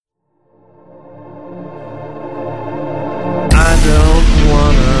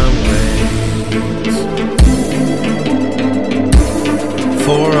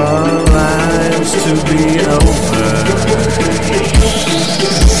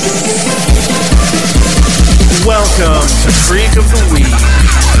Creek of the Week.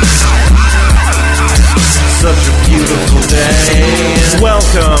 Such a beautiful day.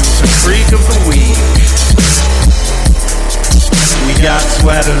 Welcome to Creek of the Week. We got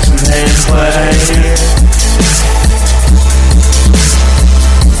sweaters and hand play.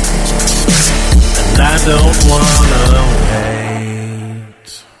 And I don't wanna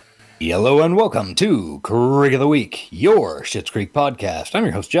wait. Hello and welcome to Creek of the Week, your Schitt's Creek podcast. I'm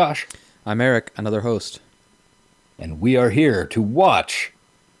your host, Josh. I'm Eric, another host. And we are here to watch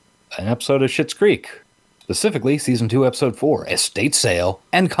an episode of Schitt's Creek, specifically Season 2, Episode 4, Estate Sale,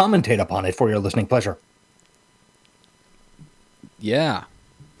 and commentate upon it for your listening pleasure. Yeah.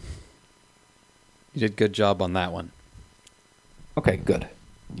 You did a good job on that one. Okay, good.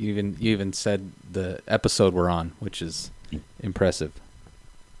 You even said the episode we're on, which is impressive.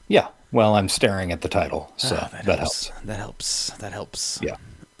 Yeah, well, I'm staring at the title, so that helps. That helps. Yeah.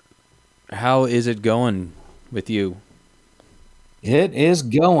 How is it going with you? It is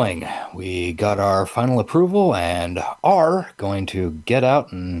going. We got our final approval and are going to get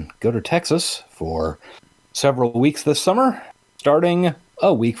out and go to Texas for several weeks this summer, starting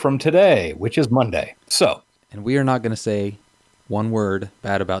a week from today, which is Monday. So, And we are not going to say one word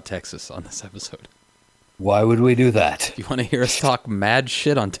bad about Texas on this episode. why would we do that? If you want to hear us talk mad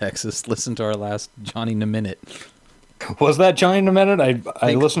shit on Texas, listen to our last Johnny in a Minute. Was that Johnny in a Minute?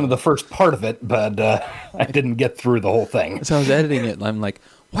 I listened to the first part of it, but I didn't get through the whole thing. So I was editing it, and I'm like,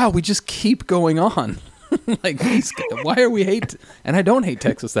 wow, we just keep going on. Like, why are we hate? And I don't hate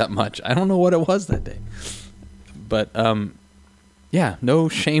Texas that much. I don't know what it was that day. But, yeah, no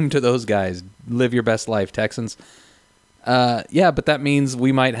shame to those guys. Live your best life, Texans. Yeah, but that means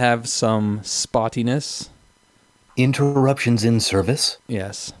we might have some spottiness. Interruptions in service?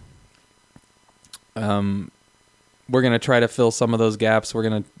 Yes. We're gonna try to fill some of those gaps. We're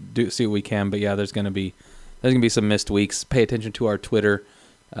gonna see what we can, but yeah, there's gonna be some missed weeks. Pay attention to our Twitter,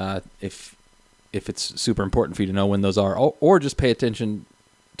 if it's super important for you to know when those are, or just pay attention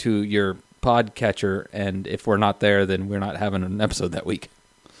to your podcatcher. And if we're not there, then we're not having an episode that week.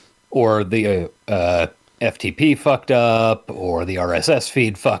 Or the FTP fucked up, or the RSS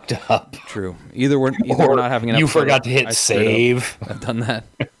feed fucked up. True. Either we're not having an episode. You forgot to hit save. I've done that.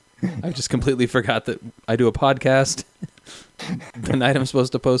 I just completely forgot that I do a podcast the night I'm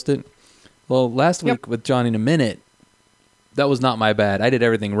supposed to post it. Well, last week with Johnny in a Minute, that was not my bad. I did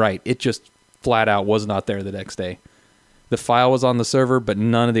everything right. It just flat out was not there the next day. The file was on the server, but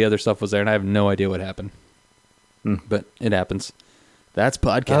none of the other stuff was there, and I have no idea what happened. But it happens. That's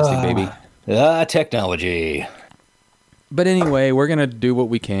podcasting, baby. Technology. But anyway, we're going to do what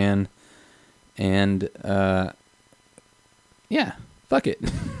we can. And, yeah, fuck it.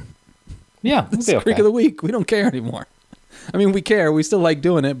 Yeah, It's Creek of the Week. We don't care anymore. I mean, we care. We still like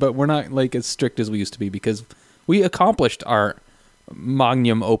doing it, but we're not like as strict as we used to be because we accomplished our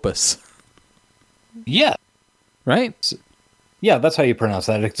magnum opus. Yeah. Right? Yeah, that's how you pronounce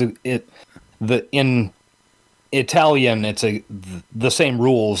that. In Italian, it's the same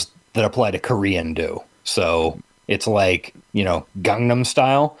rules that apply to Korean do. So it's like, Gangnam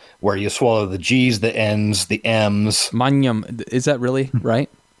Style, where you swallow the G's, the N's, the M's. Magnum. Is that really right?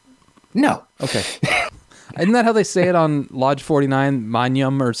 No. Okay. Isn't that how they say it on Lodge 49?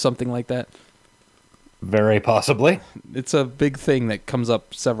 Magnum or something like that? Very possibly. It's a big thing that comes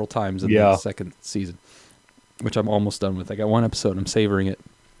up several times in the second season, which I'm almost done with. I got one episode. I'm savoring it.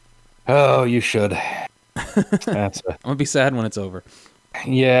 Oh, you should. I'm going to be sad when it's over.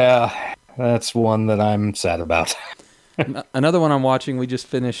 Yeah, that's one that I'm sad about. Another one I'm watching, we just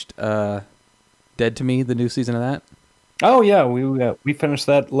finished Dead to Me, the new season of that. Oh, yeah, we finished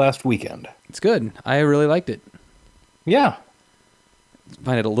that last weekend. It's good. I really liked it. Yeah. I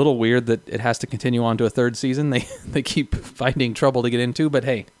find it a little weird that it has to continue on to a third season. They keep finding trouble to get into, but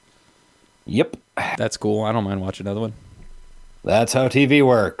hey. Yep. That's cool. I don't mind watching another one. That's how TV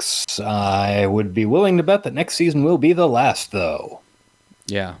works. I would be willing to bet that next season will be the last, though.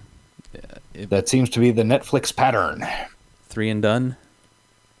 Yeah. That seems to be the Netflix pattern. 3 and done?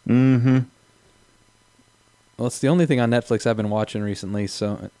 Mm-hmm. Well, it's the only thing on Netflix I've been watching recently,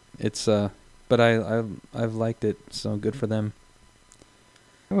 so it's but I've liked it, so good for them.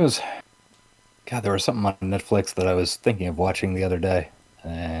 There was something on Netflix that I was thinking of watching the other day,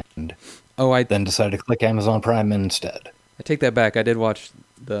 and I then decided to click Amazon Prime instead. I take that back. I did watch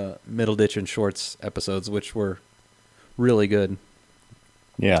the Middle Ditch and Shorts episodes, which were really good.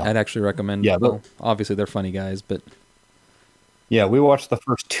 Yeah. I'd actually recommend. Yeah, well, obviously they're funny guys, but yeah, we watched the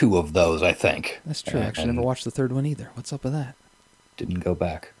first 2 of those, I think. That's true. I actually never watched the third one either. What's up with that? Didn't go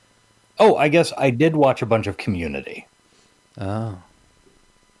back. Oh, I guess I did watch a bunch of Community. Oh.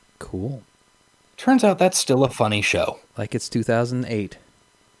 Cool. Turns out that's still a funny show. Like it's 2008.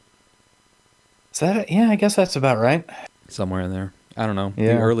 Is that it? Yeah, I guess that's about right. Somewhere in there. I don't know.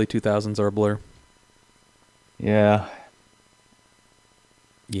 Yeah. The early 2000s are a blur. Yeah.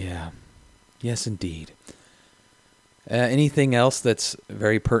 Yeah. Yes, indeed. Anything else that's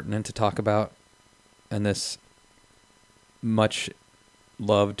very pertinent to talk about in this much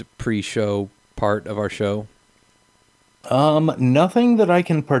loved pre-show part of our show? Nothing that I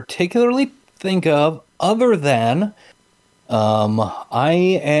can particularly think of other than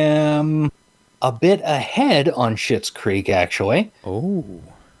I am a bit ahead on Schitt's Creek, actually. Oh.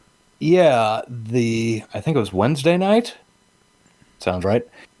 Yeah, I think it was Wednesday night. Sounds right.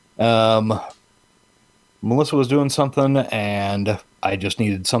 Melissa was doing something, and I just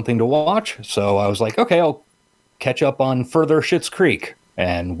needed something to watch, so I was like, okay, I'll catch up on further Schitt's Creek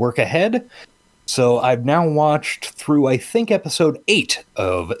and work ahead. So I've now watched through, I think, episode 8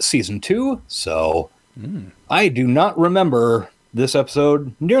 of season 2, so I do not remember this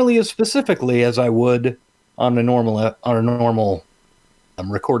episode nearly as specifically as I would on a normal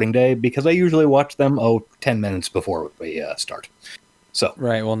recording day, because I usually watch them 10 minutes before we start. So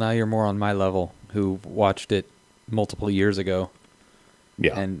Right, well now you're more on my level, who watched it multiple years ago.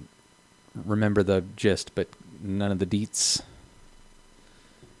 yeah, And remember the gist, but none of the deets.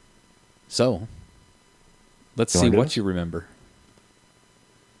 So, let's You see wanna do what this? you remember.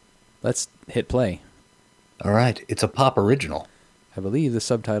 Let's hit play. all right, it's a pop original. I believe the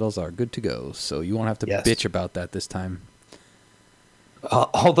subtitles are good to go, so you won't have to Yes. bitch about that this time.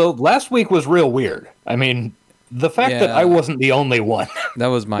 Although last week was real weird. I mean, the fact that Yeah. I wasn't the only one. That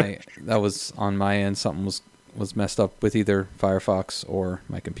was on my end. Something was messed up with either Firefox or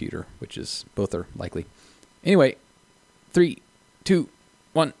my computer, which is both are likely. Anyway, 3, 2,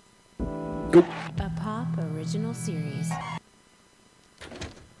 1. Go. A pop original series.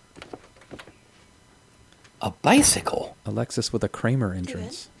 A bicycle. Alexis with a Kramer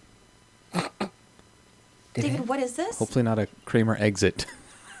entrance. David, what is this? Hopefully not a Kramer exit.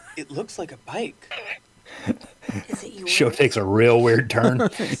 It looks like a bike. Is it yours? Show takes a real weird turn.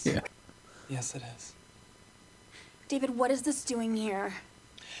 Yeah. Yes, it is. David, what is this doing here?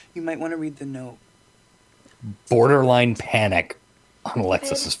 You might want to read the note. Borderline panic on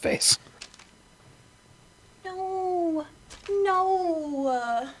Alexis's face. No.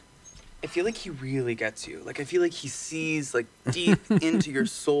 No. I feel like he really gets you. Like, I feel like he sees, like, deep into your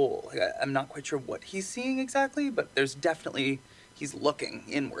soul. Like, I'm not quite sure what he's seeing exactly, but there's definitely, he's looking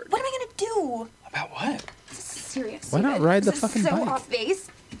inward. What am I gonna do? About what? This is serious. Why not David. ride the This fucking is so bike? off base.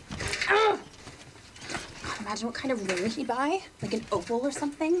 Ugh. God, imagine what kind of ring he'd buy. Like an opal or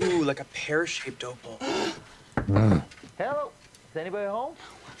something. Ooh, like a pear-shaped opal. Hello, is anybody home?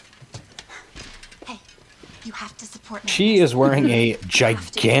 Hey, you have to support me. She is wearing a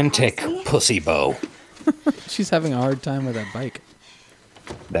gigantic Honestly? pussy bow. She's having a hard time with that bike.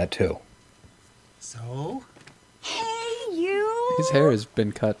 That too. So? Hey, you. His hair has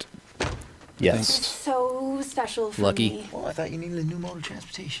been cut. It's Yes. so special for Lucky. me. Well, I thought you needed a new mode of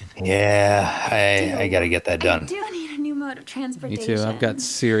transportation. Yeah, I gotta get that I done. do need a new mode of Me transportation. too. I've got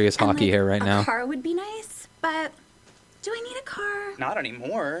serious And, hockey like, hair right now. A car would be nice, but do I need a car? Not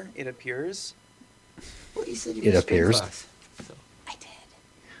anymore, it appears. Well, you said you It missed spin appears. class. So,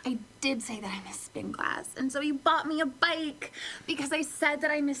 I did say that I miss spin class, and so you bought me a bike because I said that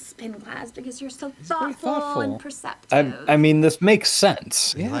I miss spin class because you're so very thoughtful, thoughtful. and perceptive. I mean, this makes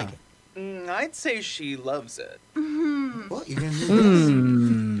sense. you like it? I'd say she loves it. Well, you're gonna need this.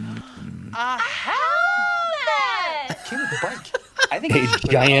 Came with the bike. I think A you should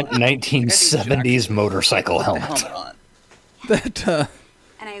put giant it on. 1970s motorcycle Put the helmet. helmet on. That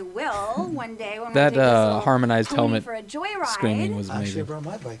and I will one day when That, we take this little harmonized pony helmet for a joyride. screaming was I actually amazing. brought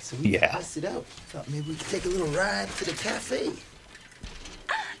my bike, so we Yeah. can test it out. Thought maybe we could take a little ride to the cafe.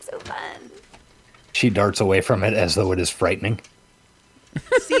 so fun. She darts away from it as though it is frightening.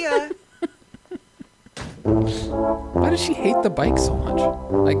 See ya. Why does she hate the bike so much?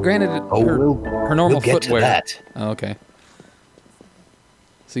 Like, granted, Oh, her normal we'll get footwear. to that. Oh, okay.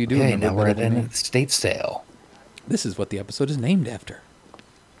 So you do Okay, remember now we're better at than an me. estate sale. This is what the episode is named after.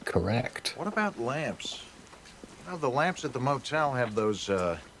 Correct. What about lamps? You know, the lamps at the motel have those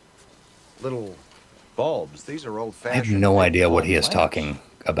little bulbs. These are I old-fashioned. have no idea what bulb he is lamps. talking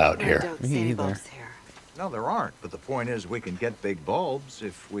about here. Me either. No, there aren't. But the point is, we can get big bulbs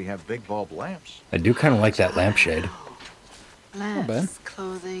if we have big bulb lamps. I do kind of like that lampshade. bad. Lamps,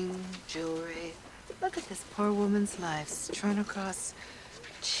 clothing, jewelry. Look at this poor woman's life strewn across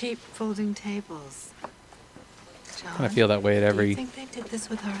cheap folding tables. John, Kind of feel that way at do you every think they did this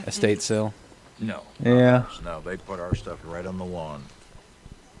with our estate things? sale. No. Yeah. No, they put our stuff right on the lawn.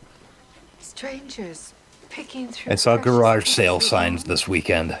 Strangers picking through. I saw precious garage pieces sale of signs gold. this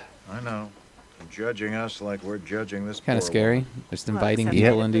weekend. I know. Judging us like we're judging this Kind of poor scary. woman. Just Well, inviting except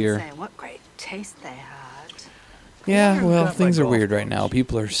people they've into been your. saying what great taste they had. Yeah, I've well, got my things are golf weird right now. clubs.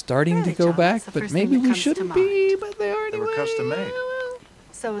 People are starting Really, to go John, back, that's the but first thing maybe that we comes to shouldn't mind. be. But they are They anyway. were custom made.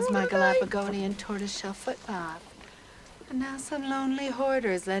 So is my Galapagonian tortoiseshell foot bath. And now some lonely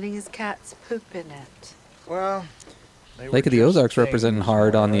hoarder is letting his cats poop in it. Well, they were Lake of the just Ozarks representing things,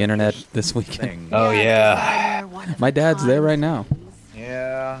 hard on the Laura, internet just this weekend. things. Oh, yeah. My dad's there right now.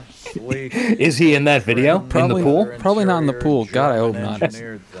 Yeah, sleek. Is he in that video? Probably- in the pool? probably not in the Interior, pool. God, I hope German not.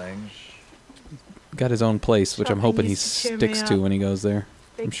 engineered things. Got his own place, which I'm Shopping hoping he used to cheer me sticks to up. when he goes there.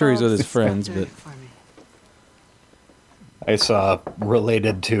 Big I'm sure he's with bulbs his friends, stuck to but it for me. I saw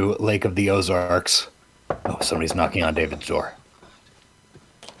related to Lake of the Ozarks. Oh, somebody's knocking on David's door.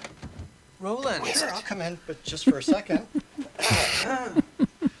 Roland, sure, I'll come in, but just for a second.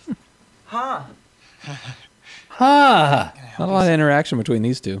 Huh? Ha! not a lot of interaction between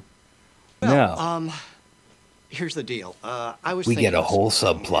these two. No. Here's the deal. I was We get thinking a of whole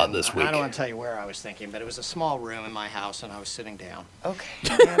something, subplot and this week. I don't want to tell you where I was thinking, but it was a small room in my house, and I was sitting down. Okay.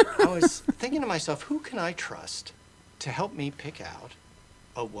 And I was thinking to myself, who can I trust to help me pick out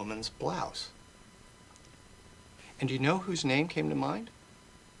a woman's blouse? And do you know whose name came to mind?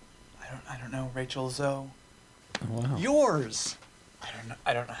 I don't know, Rachel Zoe. Oh, wow. Yours.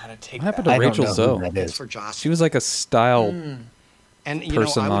 I don't know how to take What happened that. to I don't Rachel know who Zoe? that It's is. for Jocelyn. She was like a style And you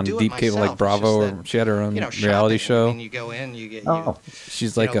person know, I would on do it Deep Cable, myself. like Bravo. It's just Or she had her own that, you know, reality shopping. show. I mean, you go in, you get Oh.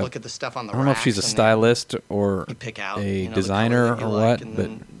 She's you like know, a. look at the stuff on the I don't know if she's a racks, and then stylist or you pick out a you know, the designer color that or you what, like, and but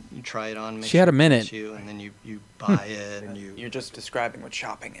then you try it on. Make she had a sure it minute. fits you, and then you buy it, and you. You're just describing what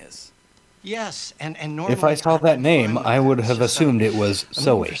shopping is. Yes, and normally. If I saw I'm that name, fine with I that. would It's have just assumed it was I'm looking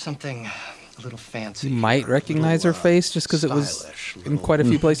Zoe. for something a little fancy. you might or a recognize her little, face just because it was stylish, in little quite a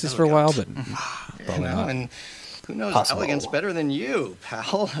few places for a while, but you probably know, not. and who knows Possible. elegance better than you,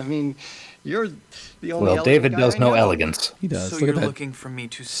 pal? I mean, you're the only. Well, elegant David guy does I know know. elegance. He does. So Look you're at that looking for me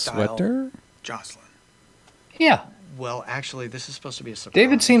to style sweater. Jocelyn. Yeah. Well, actually, this is supposed to be a surprise.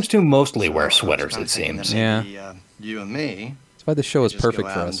 David seems to mostly So I wear was sweaters, kinda it thinking that seems. maybe, you and me. That's why the show is just go perfect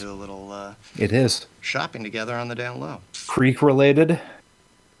for out us. And do a little It is. shopping together on the down low. Creek related.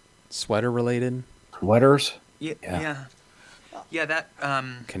 Sweater related, Sweaters. Yeah. Yeah. Yeah, that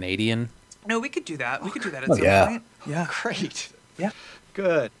Canadian. no, we could do that. We could do that at Oh, some yeah. point. Yeah. Great. Yeah.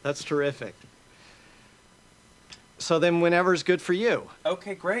 Good. That's terrific. So then, whenever's good for you.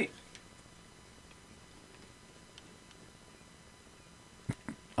 Okay, great.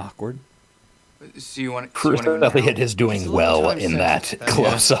 Awkward. So you want Chris Elliott is doing It's a little well time in that sensitive,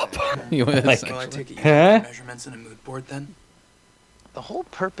 close up. He was. Like- Well, I take it you Huh? have measurements and a mood board then? The whole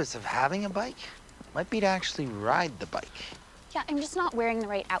purpose of having a bike might be to actually ride the bike. Yeah, I'm just not wearing the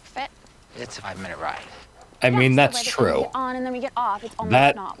right outfit. It's a 5-minute ride. I mean, So that's by the time we true. get on and then we get off. It's almost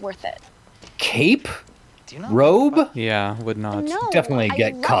That- not worth it. Cape? Do you know? Robe? Yeah, would not. No, Definitely I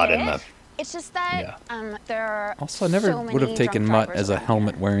get love caught in it. the. It's just that there are Also, I never so would have many taken drunk Mutt drivers as a around here.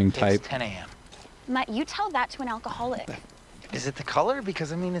 helmet-wearing type. It's 10 a.m. Mutt, you tell that to an alcoholic. Is it the color?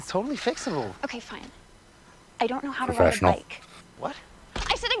 Because, I mean, it's totally fixable. Okay, fine. I don't know how to ride a Professional. bike. What?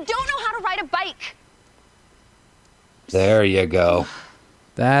 I said I don't know how to ride a bike. There you go.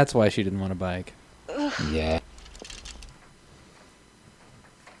 That's why she didn't want a bike. Yeah.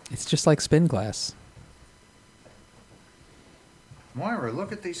 It's just like spin glass. Moira,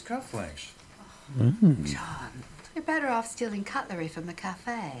 look at these cufflinks. John, you're better off stealing cutlery from the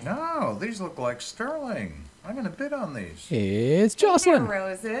cafe. No, these look like sterling. I'm gonna bid on these. It's Jocelyn.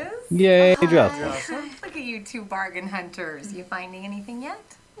 Roses. Yay, Hi. Jocelyn. Look at you two bargain hunters. You finding anything yet?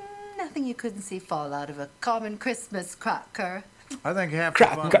 Nothing you couldn't see fall out of a common Christmas cracker. I think half the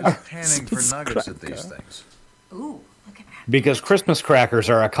fun Cracker. is panning for nuggets at these Cracker. things. Ooh, look at that. Because Christmas crackers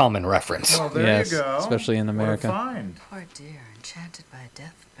are a common reference. Well, there Yes, you go. especially in America. What a find. Poor dear, enchanted by a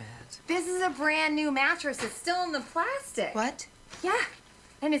deathbed. This is a brand new mattress. It's still in the plastic. What? Yeah.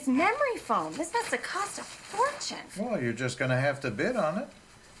 And it's memory foam. This must have cost a fortune. Well, you're just gonna have to bid on it.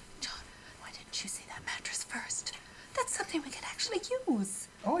 John, why didn't you see that mattress first? That's something we could actually use.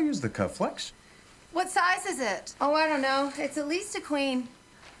 I'll use the cufflinks. What size is it? Oh, I don't know. It's at least a queen.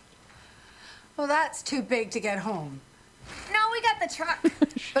 Well, that's too big to get home. No, we got the truck.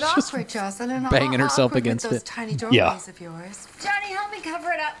 But awkward, Jocelyn, and banging all herself awkward against with those it. tiny doorways Yeah. of yours. Johnny, help me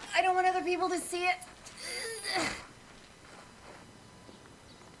cover it up. I don't want other people to see it.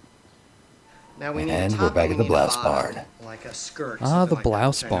 Now we need And a we're top back and at the we need a blouse bottom, barn. like a skirt. Ah, something the like that,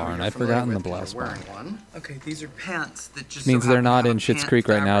 blouse which I know barn. you're I'd familiar forgotten the with 'cause blouse you're barn. wearing one. Okay, these are pants that just Means so they're happen to not have in a Schitt's pant Creek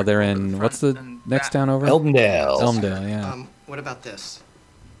right now. fabric They're over the in what's front the and next back. town over? Elmdale. Elmdale, yeah. What about this?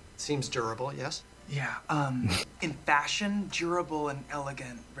 Seems durable, yes? Yeah, in fashion, durable and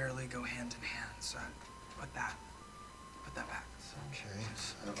elegant rarely go hand in hand, so put that back. So. Okay,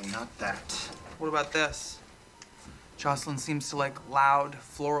 so not that. What about this? Jocelyn seems to like loud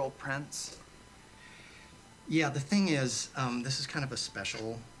floral prints. Yeah, the thing is, this is kind of a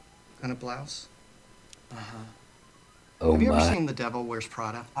special kind of blouse. Uh-huh. Oh Have you ever my. seen The Devil Wears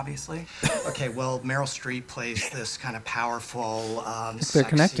Prada? Obviously. Okay, well, Meryl Streep plays this kind of powerful, they're sexy,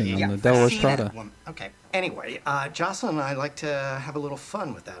 connecting on The Devil Wears passionate Prada. woman. Okay. Anyway, Jocelyn and I like to have a little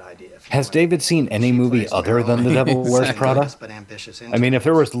fun with that idea. if you Has like. David seen any movie other than The Devil Wears Exactly. Prada? But ambitious I mean, if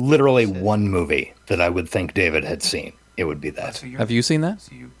there was literally one movie that I would think David had seen, it would be that. So you're, Have you seen that?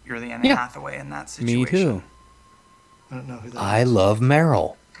 So you're the Anne Hathaway in that situation. Me too. I don't know who that I love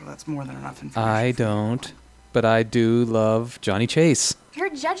Meryl. Well, that's more than enough information. I don't, but I do love Johnny Chase. You're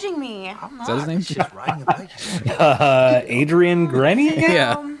judging me. Is that his name? She's riding a bike. Adrian Grenier?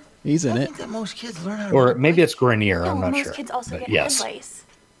 Yeah, he's in I it. think that most kids learn how to Or ride a maybe bike. it's Grenier, No, I'm not most sure. kids also But get yes. head lice.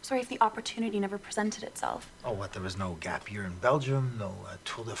 Sorry if the opportunity never presented itself. Oh, what? There was no gap year in Belgium, no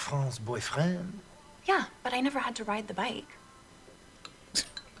Tour de France boyfriend. Yeah, but I never had to ride the bike.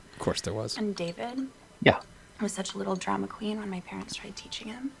 Of course there was. And David Yeah. was such a little drama queen when my parents tried teaching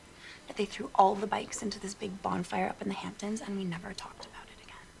him that they threw all the bikes into this big bonfire up in the Hamptons and we never talked about it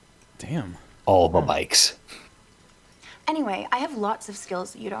again. Damn. All the bikes. Anyway, I have lots of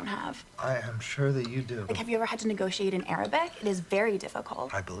skills that you don't have. I am sure that you do. Like, have you ever had to negotiate in Arabic? It is very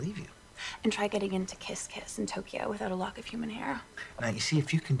difficult. I believe you. And try getting into Kiss Kiss in Tokyo without a lock of human hair. Now, you see,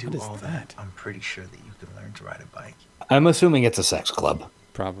 if you can do What is all that? that, I'm pretty sure that you can learn to ride a bike. I'm assuming it's a sex club.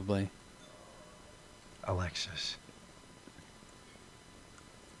 Probably. Alexis.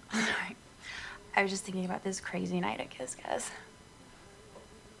 Sorry. I was just thinking about this crazy night at Kiss Kiss.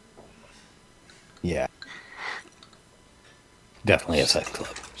 Yeah. Definitely a sex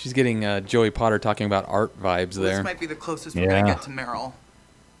club. She's getting Joey Potter talking about art vibes Well, there. This might be the closest we're gonna Yeah. get to Meryl.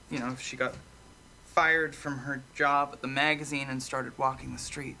 You know, if she got fired from her job at the magazine and started walking the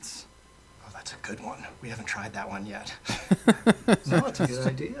streets. Oh, that's a good one. We haven't tried that one yet. No, it's a good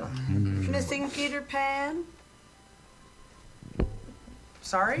idea. Missing Peter Pan?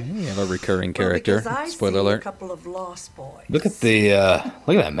 Sorry? We have a recurring Well, character. because I Spoiler see a alert. couple of lost boys. Look at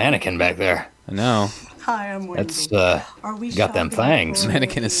that mannequin back there. I know. Hi, I'm Wendy. That's Are we got them shopping fangs. for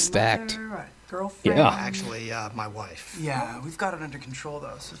Mannequin is a stacked. mother, a girlfriend? Yeah. Actually, my wife. Yeah, we've got it under control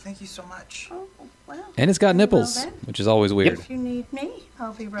though, so thank you so much. Oh, well. And it's got very nipples, well then. which is always weird. If you need me,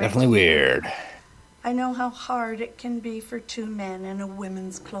 I'll be right Definitely here. weird. I know how hard it can be for two men in a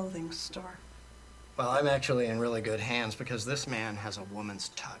women's clothing store. Well, I'm actually in really good hands because this man has a woman's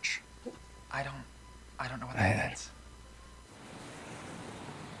touch. I don't know what that means.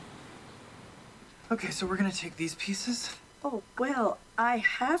 Okay, so we're gonna take these pieces. Oh, well, I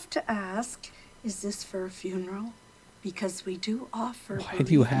have to ask, is this for a funeral? Because we do offer Why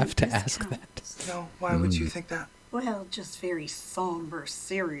do you bereavement have to ask discounts. No, why would you think that? Well, just very somber,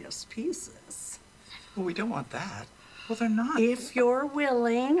 serious pieces. Well, we don't want that. Well, they're not. If you're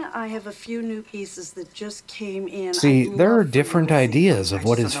willing, I have a few new pieces that just came in. See, I'd there are love for you different to see. ideas of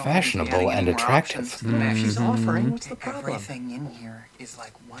what I is just don't know if we'd be fashionable adding and any more attractive. options to the mix. She's offering. What's the problem? Everything in here is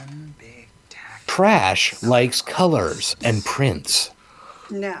like one big tack. Trash likes colors and prints.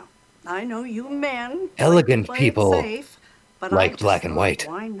 Now, I know you men Elegant like to play it people safe, but I like just black and thought, white.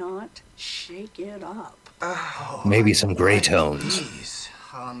 Why not shake it up? Maybe some gray tones. These,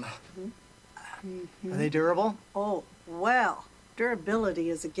 are they durable? Oh, well, durability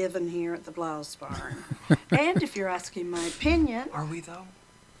is a given here at the Blouse Barn. And if you're asking my opinion, Are we though?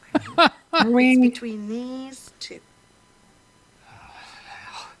 it's between these two.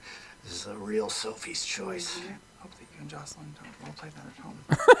 This is a real Sophie's choice. Hope that you and Jocelyn don't role play that at home.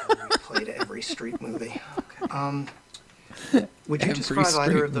 We played every street movie. Would you Every describe either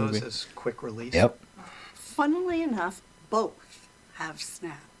street of those movie. as quick release? Yep. Funnily enough, both have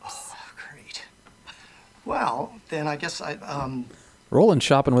snaps. Oh, great. Well, then I guess Rolling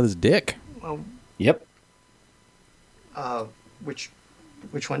shopping with his dick. well, Yep. which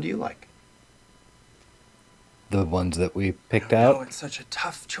one do you like? The ones that we picked Oh, out. it's such a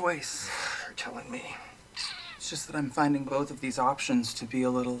tough choice. You're telling me. It's just that I'm finding both of these options to be a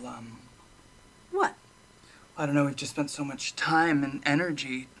little, What? I don't know, we've just spent so much time and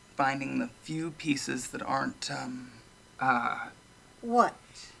energy finding the few pieces that aren't, What?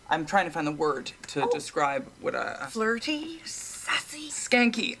 I'm trying to find the word to describe what Flirty? Sassy?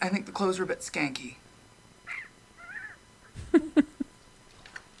 skanky. I think the clothes are a bit skanky.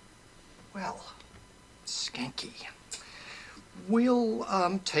 Well, skanky.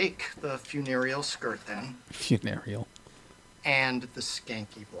 We'll take the funereal skirt then. Funereal. and the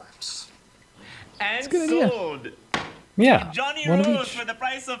skanky blouse. And good idea. sold. Yeah. Johnny One of Rose each. for the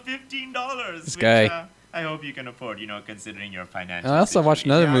price of $15. This guy. I hope you can afford, considering your financial I also watched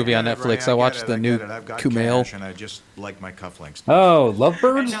another movie on get it, Ray, Netflix. I watched the new I've got Kumail. cash, and I just like my cufflinks. Oh,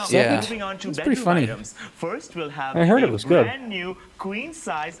 Lovebirds? Now, Is that Yeah. it? moving on to It's pretty bedroom funny. items. First, we'll have I heard a it was good. brand new queen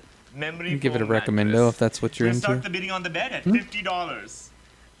size memory Give it a foam recommendo mattress. if that's what you're We'll start into. the bidding on the bed at $50.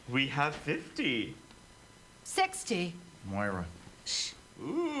 We have 50. 60. Moira.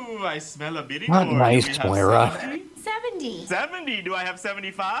 Ooh, I smell a bidding Not war. nice, Do we have Moira. 70? 70. 70. Do I have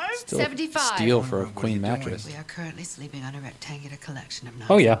 75? Still 75. steal for a queen mattress. We are currently sleeping on a rectangular collection of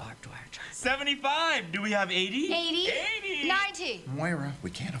Oh, yeah. barbed wire trusses. 75. Do we have 80? 80. 80. 90. Moira,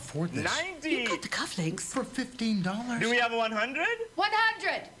 we can't afford this. 90. You got the cufflinks. For $15. Do we have 100?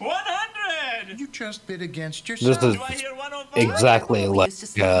 100. 100. You just bid against This yourself. is Do I hear 105? exactly We like used to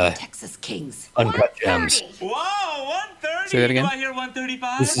sleep on Texas Kings. Uncut Gems. 130. Wow, 130. Say that again? Do I hear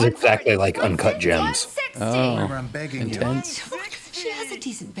 135? This is exactly like Uncut Gems. 160. Oh, Moira, I'm begging you. intense. She has a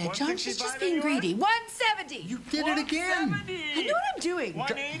decent bed, John. She's just being greedy. 170. You did it again. I know what I'm doing.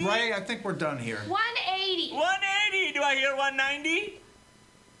 180. Ray, I think we're done here. 180. 180. Do I hear 190?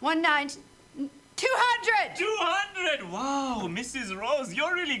 190. 200. 200. Wow, Mrs. Rose,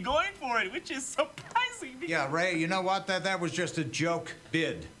 you're really going for it, which is surprising. Yeah, Ray, you know what? That was just a joke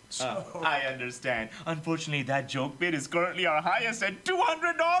bid. So, I understand. Unfortunately, that joke bid is currently our highest at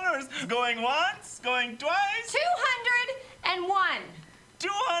 $200. Going once, going twice. 201.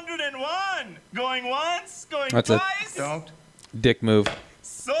 201. Going once, going That's it. twice. don't. Dick move.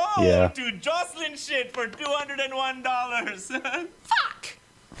 Sold Yeah. to Jocelyn shit for $201. Fuck.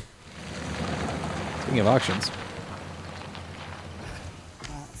 Speaking of auctions,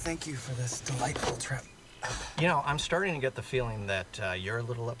 Well, thank you for this delightful trip. I'm starting to get the feeling that you're a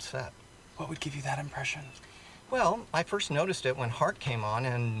little upset. What would give you that impression? Well, I first noticed it when Hart came on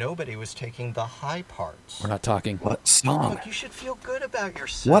and nobody was taking the high parts. we're not talking. What song? Look, you should feel good about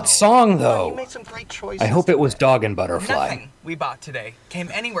yourself. What song, You though? made some great choices. I hope it was Dog and Butterfly. Nothing we bought today came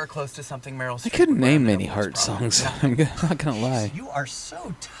anywhere close to something Meryl Streep I couldn't would wear name on the many awards Hart prom. songs. I'm not gonna lie. You are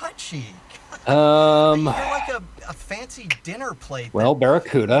so touchy. You're Um, like a fancy dinner plate. well, You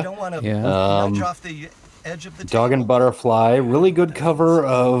Barracuda. don't want to Yeah. nudge off the edge of the Dog and Butterfly. Really good cover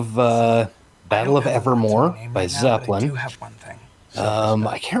of Battle of Evermore by Zeppelin.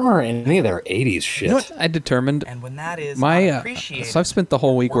 I can't remember any of their 80s shit. You know what I determined? And when that is My unappreciated, so I've spent the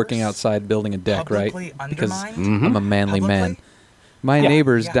whole week working outside building a deck, right? publicly Because undermined, I'm a manly man. My Yeah.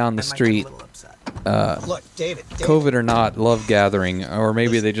 neighbors Yeah, down the I might get a street, Look, David. COVID or not, love gathering, or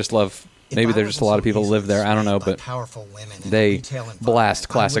maybe they just love. Maybe there's just a lot of people who live there. I don't know, but powerful women in they retail environment, blast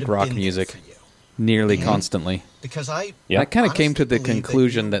I classic would have rock been there music for you. nearly Mhm. constantly. Because I I kind of came to the honestly believe that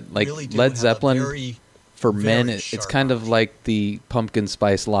conclusion you that like really do Led have a Zeppelin very, for men, very it's sharp kind of like the pumpkin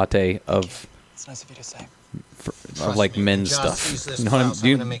spice latte of It's nice of you to say. of like men's Josh stuff. sees this You know what I'm, blouse, do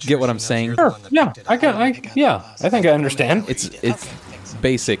you I'm gonna make get sure what she I'm knows saying? you're the one that Yeah, picked it I up. can. I think I understand. It's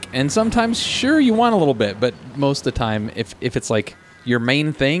basic, and sometimes sure you want a little bit, but most of the time, if it's like your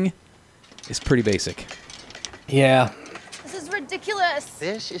main thing, it's pretty basic. Yeah. This is ridiculous.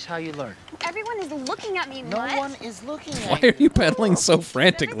 This is how you learn. Everyone is looking at me. No what? one is looking Why at are you pedaling so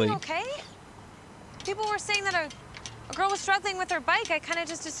frantically? Okay? People were saying that a girl was struggling with her bike. I kind of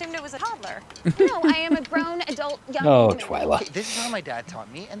just assumed it was a toddler. No, I am a grown adult young Oh, woman. Twyla. Okay, this is how my dad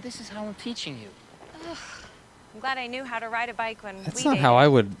taught me, and this is how I'm teaching you. I'm glad I knew how to ride a bike when That's we not dated. how I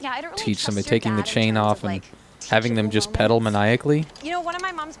would Yeah, I don't really teach trust somebody your taking the dad in chain terms off of, and like, having them just pedal maniacally. You know, one of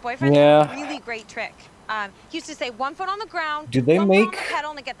my mom's boyfriends Yeah. had a really great trick. He used to say 1 foot on the ground, Do they 1 foot on make, the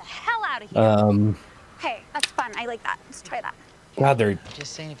pedal, and get the hell out of here. Hey, that's fun. I like that. Let's try that. God,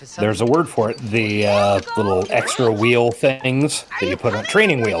 Just saying if it's there's a word for it. The little extra wheel things that you put on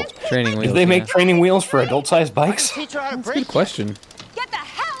training wheels. Training Do wheels. they make yeah. training wheels for adult-sized bikes? teach her how to That's a break good question. Get the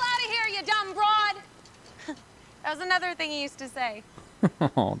hell out of here, you dumb broad! That was another thing he used to say.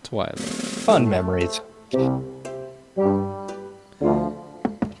 Oh, Twilight. Fun memories.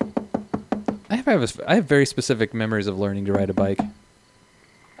 I have very specific memories of learning to ride a bike.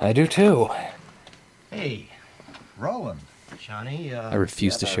 I do too. Hey, Roland. Johnny. I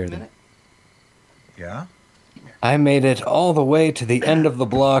refuse to share them. Yeah? I made it all the way to the end of the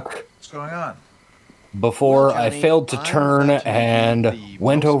block What's going on? before Well, I Johnny, failed to I turn would like to be and the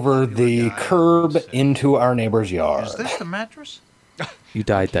went most over popular the guy curb on the into our neighbor's yard. Is this the mattress? You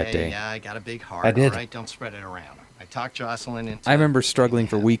died that Okay, day. Yeah, I got a big heart. I did. All right, don't spread it around. I talked Jocelyn into. I remember struggling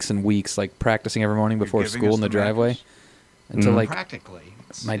for weeks and weeks, like practicing every morning before giving school us in the the driveway. mattress? Until like practically.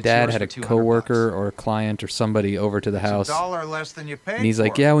 It's- my it's dad yours had for a 200 coworker bucks. or a client or somebody over to the It's house, $1 less than you paid and he's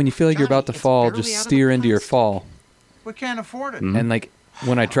like, for. "Yeah, when you feel like you're about to Johnny, it's fall, barely just out of steer the into your plastic. fall." We can't afford it. And like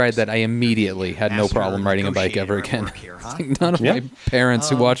when I tried that, I immediately had no problem riding a bike ever again. Like, none of my parents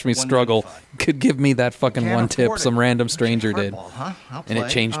who watched me struggle could give me that fucking one tip some random stranger did, and it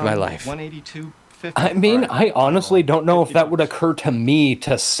changed my life. 182.50. I mean, I honestly don't know if that would occur to me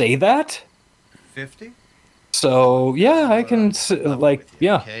to say that. 50? So yeah, I can like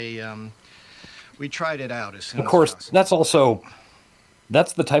yeah. Okay, we tried it out as soon Of as course, possible.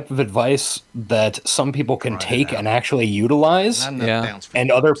 that's the type of advice that some people can take and actually utilize,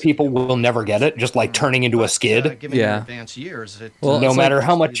 and other people will never get it, just like turning into a skid. Given your advanced years, it, No matter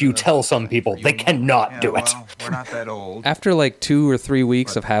how much you tell some people, they cannot do it. We're not that old. After like 2 or 3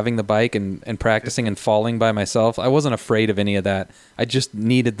 weeks of having the bike and practicing and falling by myself, I wasn't afraid of any of that. I just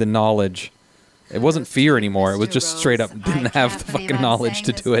needed the knowledge. It wasn't fear anymore. It was just straight up didn't have the fucking knowledge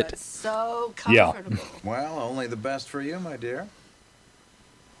to do it. So Yeah. comfortable. Well, only the best for you, my dear.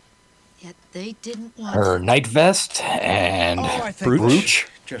 Yet they didn't want Her night vest and brooch.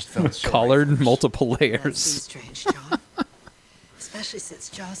 Just felt sorry. Collared multiple That'd be layers. strange, John. Especially since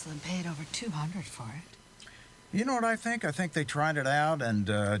Jocelyn paid over $200 for it. You know what I think? I think they tried it out and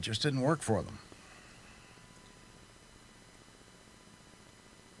just didn't work for them.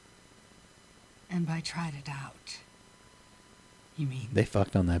 And by tried it out, you mean They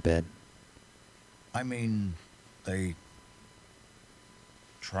fucked on that bed. I mean, they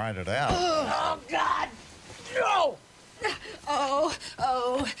tried it out. Oh, God! No!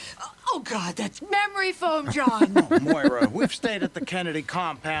 Oh, God, that's memory foam, John. Oh, Moira, we've stayed at the Kennedy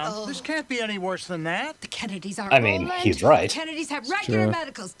compound. This can't be any worse than that. The Kennedys aren't I mean, Roland. he's right. The Kennedys have It's regular true.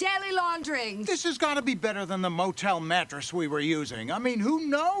 medicals, daily laundering. This has got to be better than the motel mattress we were using. I mean, who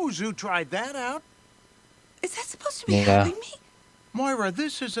knows who tried that out? Is that supposed to be Yeah. helping me? Moira,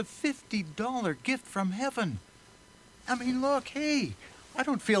 this is a $50 gift from heaven. I mean, look, hey, I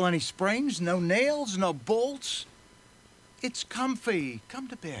don't feel any springs, no nails, no bolts. It's comfy. Come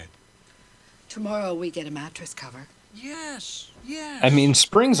to bed. Tomorrow we get a mattress cover. Yes, yes. I mean,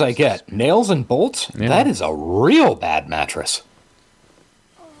 springs I get. Nails and bolts? Yeah. That is a real bad mattress.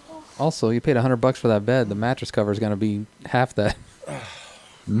 Also, you paid $100 for that bed. The mattress cover is going to be half that.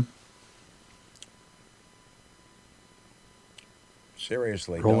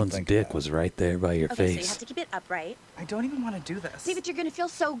 Seriously, Roland's don't think dick about was right there by your Okay, so you face. have to keep it upright. I don't even want to do this. David, you're gonna feel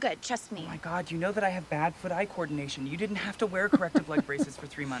so good. Trust me. Oh my God, you know that I have bad foot-eye coordination. You didn't have to wear corrective leg braces for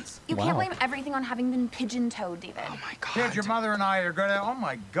 3 months. You can't blame everything on having been pigeon-toed, David. Oh my God. Kid, your mother and I are gonna. Oh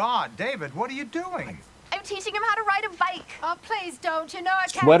my God, David, what are you doing? I'm teaching him how to ride a bike. Oh, please don't. You know I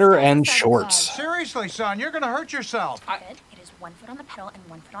can't. Sweater stand and Santa shorts. Claus. Seriously, son, you're gonna hurt yourself. David, it is 1 foot on the pedal and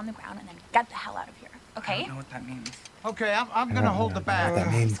 1 foot on the ground, and then get the hell out of here. I Okay? don't know what that means. Okay, I'm gonna hold the bag.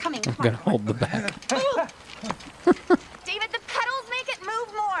 He's coming. Come I'm going on. to hold the bag. David, the pedals make it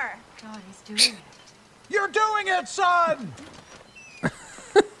move more. God, he's doing it. You're doing it, son.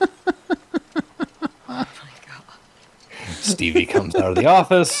 Stevie comes out of the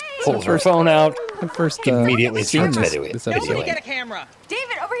office, pulls her phone out, The first immediately scene starts this episode. videoing. a camera.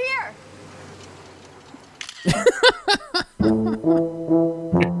 David, over here.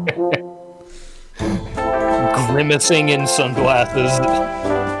 Grimacing in sunglasses.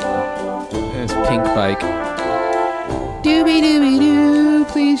 It's Pink Bike. Doobie doobie doo,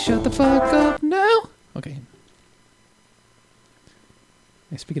 please shut the fuck up now. Okay.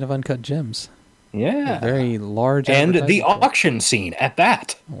 Hey, speaking of uncut gems, Yeah. very large. And the advertising. auction scene at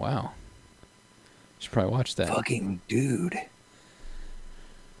that. Oh, wow. Should probably watch that. Fucking dude.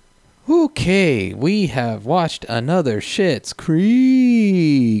 Okay, we have watched another Schitt's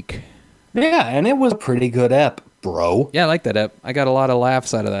Creek. Yeah, and it was a pretty good ep, bro. Yeah, I like that ep. I got a lot of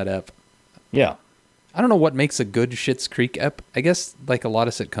laughs out of that ep. Yeah. I don't know what makes a good Schitt's Creek ep. I guess like a lot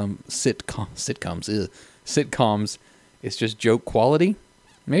of sitcoms, it's just joke quality.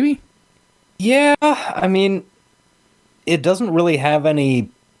 Maybe. Yeah, I mean, it doesn't really have any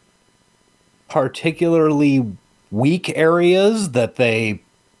particularly weak areas that they,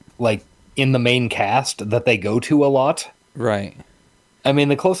 like, in the main cast that they go to a lot. Right. I mean,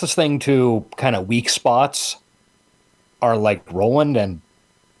 the closest thing to kind of weak spots are, like, Roland, and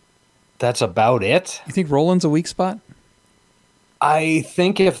that's about it. You think Roland's a weak spot? I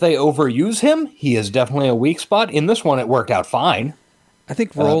think if they overuse him, he is definitely a weak spot. In this one, it worked out fine. I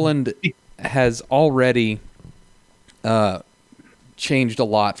think Roland has already changed a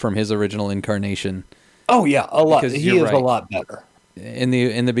lot from his original incarnation. Oh yeah, a lot. Because He you're is a right. lot better. In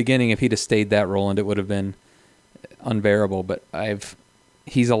the beginning, if he'd have stayed that Roland, it would have been unbearable. But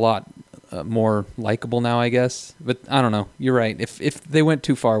he's a lot more likable now, I guess. But I don't know. You're right. If they went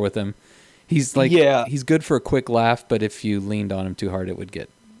too far with him, he's like he's good for a quick laugh. But if you leaned on him too hard, it would get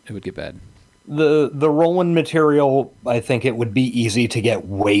bad. the Roland material, I think it would be easy to get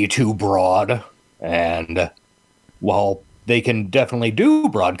way too broad. And while they can definitely do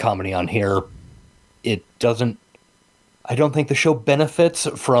broad comedy on here, it doesn't... I don't think the show benefits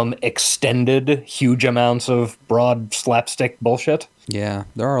from extended huge amounts of broad slapstick bullshit. Yeah,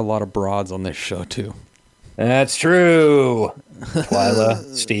 there are a lot of broads on this show, too. That's true.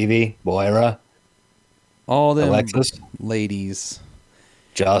 Twyla, Stevie, Moira. All them Alexis. ladies.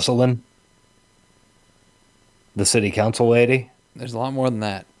 Jocelyn. The city council lady. There's a lot more than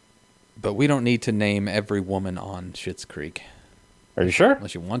that. But we don't need to name every woman on Schitt's Creek. Are you sure?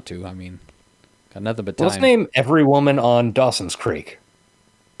 Unless you want to. I mean, got nothing but time. Let's name every woman on Dawson's Creek.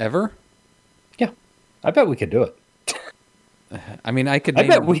 Ever? Yeah. I bet we could do it. I mean, I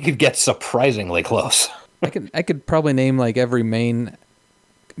bet we could get surprisingly close. I could probably name like every main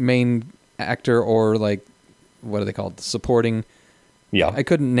actor or like what are they called? Supporting. Yeah. I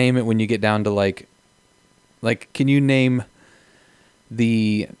couldn't name it when you get down to like can you name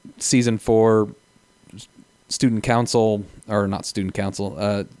the season 4 student council or not student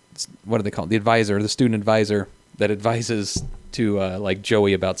council? What are they called? The student advisor that advises to like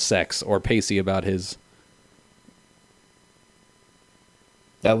Joey about sex or Pacey about his.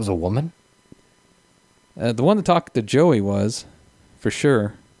 That was a woman? The one that talked to Joey was, for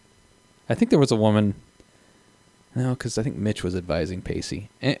sure. I think there was a woman. No, because I think Mitch was advising Pacey.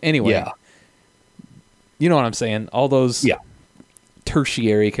 Anyway. Yeah. You know what I'm saying? All those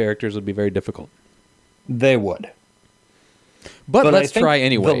tertiary characters would be very difficult. They would. But let's I think try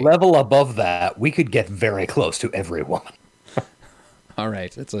anyway. The level above that, we could get very close to every woman. All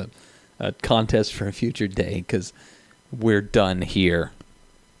right. It's a contest for a future day because we're done here.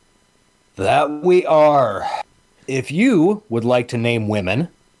 That we are. If you would like to name women,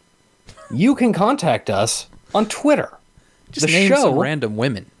 you can contact us on Twitter. Just name some random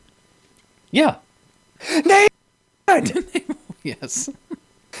women. Yeah. Name Yes.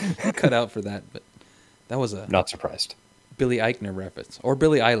 Cut out for that, but that was a... Not surprised. Billy Eichner reference. Or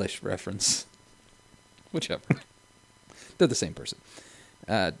Billie Eilish reference. Whichever. They're the same person.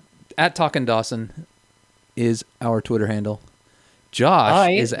 At Talkin' Dawson is our Twitter handle.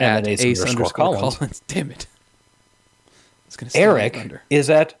 Josh is at Ace_Collins. Damn it. Eric is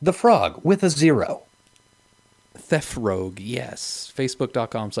at The Frog with a 0. Theft Rogue, yes.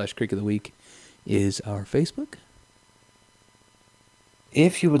 Facebook.com/Creek of the Week is our Facebook.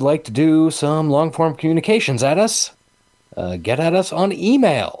 If you would like to do some long-form communications at us, get at us on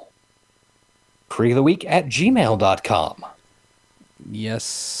email. creekoftheweek@gmail.com. Yes,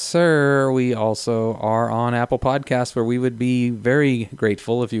 sir. We also are on Apple Podcasts, where we would be very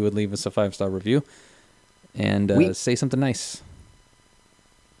grateful if you would leave us a 5-star review and say something nice.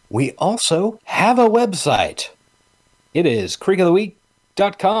 We also have a website. It is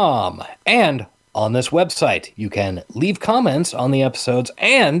creekoftheweek.com. And on this website, you can leave comments on the episodes,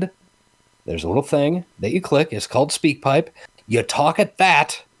 and there's a little thing that you click. It's called SpeakPipe. You talk at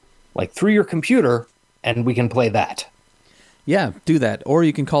that, like through your computer, and we can play that. Yeah, do that. Or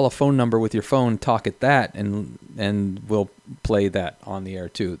you can call a phone number with your phone, talk at that, and we'll play that on the air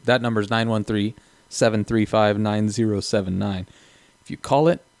too. That number is 913-735-9079. If you call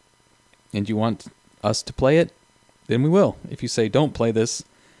it and you want us to play it, then we will. If you say don't play this,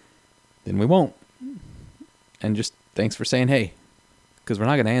 then we won't. And just thanks for saying hey, because we're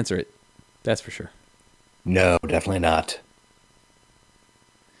not going to answer it. That's for sure. No, definitely not.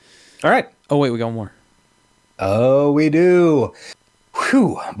 All right. Oh, wait, we got one more. Oh, we do.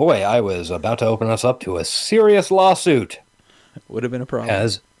 Whew. Boy, I was about to open us up to a serious lawsuit. Would have been a problem.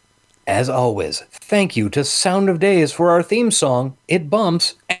 As always, thank you to Sound of Days for our theme song, It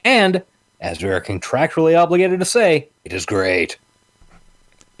Bumps, and, as we are contractually obligated to say, it is great.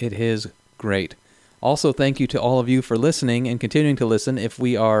 It is great. Also, thank you to all of you for listening and continuing to listen. If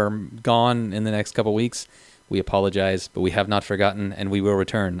we are gone in the next couple weeks, we apologize, but we have not forgotten, and we will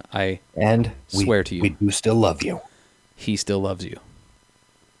return. I swear to you. We do still love you. He still loves you.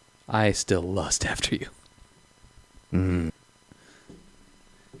 I still lust after you. Mm.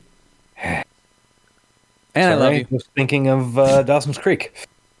 And I love you. I was thinking of Dawson's Creek.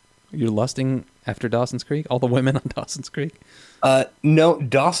 You're lusting after Dawson's Creek? All the women on Dawson's Creek? No,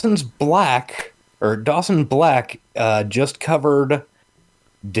 Dawson Black just covered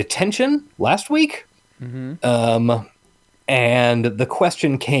detention last week. Mm-hmm. And the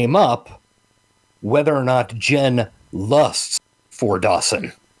question came up whether or not Jen lusts for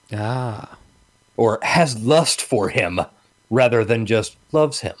Dawson. Ah. Or has lust for him rather than just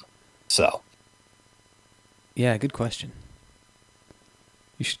loves him. So. Yeah, good question.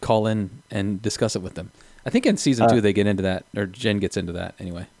 You should call in and discuss it with them. I think in season 2 they get into that, or Jen gets into that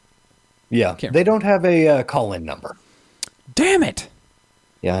anyway. Yeah, they don't have a call-in number. Damn it!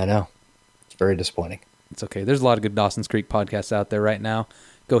 Yeah, I know. It's very disappointing. It's okay. There's a lot of good Dawson's Creek podcasts out there right now.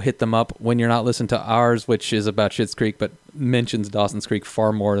 Go hit them up when you're not listening to ours, which is about Schitt's Creek, but mentions Dawson's Creek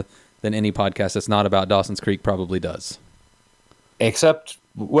far more than any podcast that's not about Dawson's Creek probably does. Except,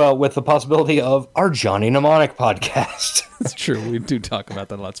 well, with the possibility of our Johnny Mnemonic podcast. That's true. We do talk about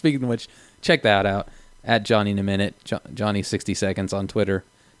that a lot. Speaking of which, check that out at Johnny in a Minute, Johnny 60 Seconds on Twitter.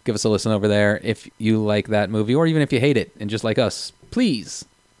 Give us a listen over there if you like that movie, or even if you hate it and just like us. Please,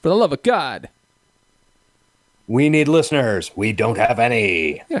 for the love of God. We need listeners. We don't have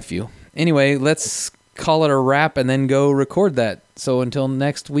any. Yeah, a few. Anyway, let's call it a wrap and then go record that. So until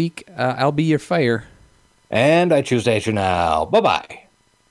next week, I'll be your fire. And I choose to hate you now. Bye-bye.